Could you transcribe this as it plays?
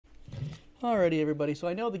Alrighty, everybody. So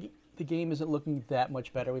I know the game isn't looking that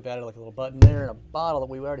much better. We've added like a little button there and a bottle that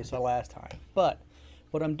we already saw last time. But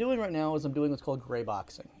what I'm doing right now is I'm doing what's called gray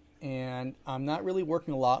boxing, and I'm not really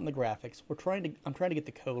working a lot in the graphics. I'm trying to get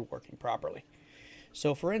the code working properly.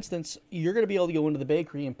 So, for instance, you're going to be able to go into the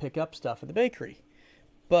bakery and pick up stuff at the bakery,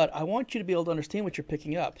 but I want you to be able to understand what you're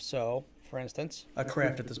picking up. So, for instance, I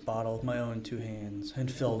crafted this bottle with my own two hands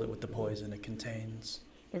and filled it with the poison it contains.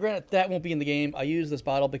 Now, granted, that won't be in the game. I used this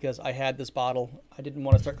bottle because I had this bottle. I didn't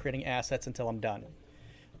want to start creating assets until I'm done.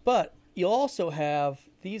 But you'll also have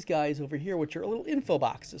these guys over here, which are little info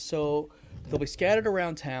boxes. So they'll be scattered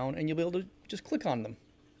around town, and you'll be able to just click on them.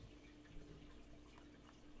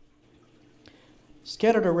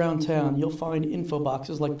 Scattered around town, you'll find info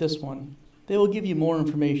boxes like this one. They will give you more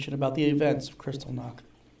information about the events of Krystalnacht.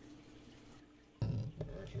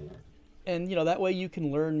 And, you know, that way you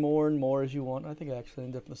can learn more and more as you want. I think I actually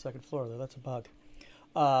ended up on the second floor there. That's a bug.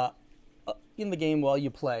 In the game while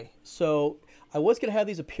you play. So I was going to have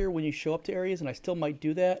these appear when you show up to areas, and I still might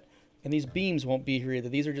do that. And these beams won't be here either.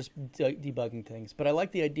 These are just debugging things. But I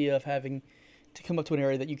like the idea of having to come up to an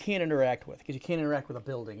area that you can't interact with, because you can't interact with a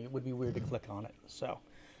building. It would be weird to click on it. So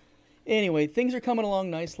anyway, things are coming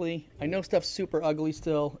along nicely. I know stuff's super ugly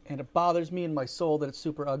still, and it bothers me in my soul that it's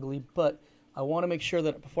super ugly, but I want to make sure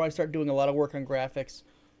that before I start doing a lot of work on graphics,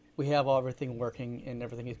 we have everything working and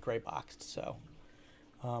everything is gray boxed. So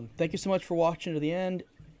thank you so much for watching to the end.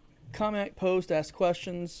 Comment, post, ask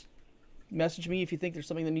questions, message me if you think there's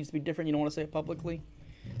something that needs to be different, you don't want to say it publicly.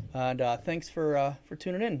 And thanks for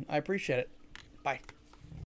tuning in. I appreciate it. Bye.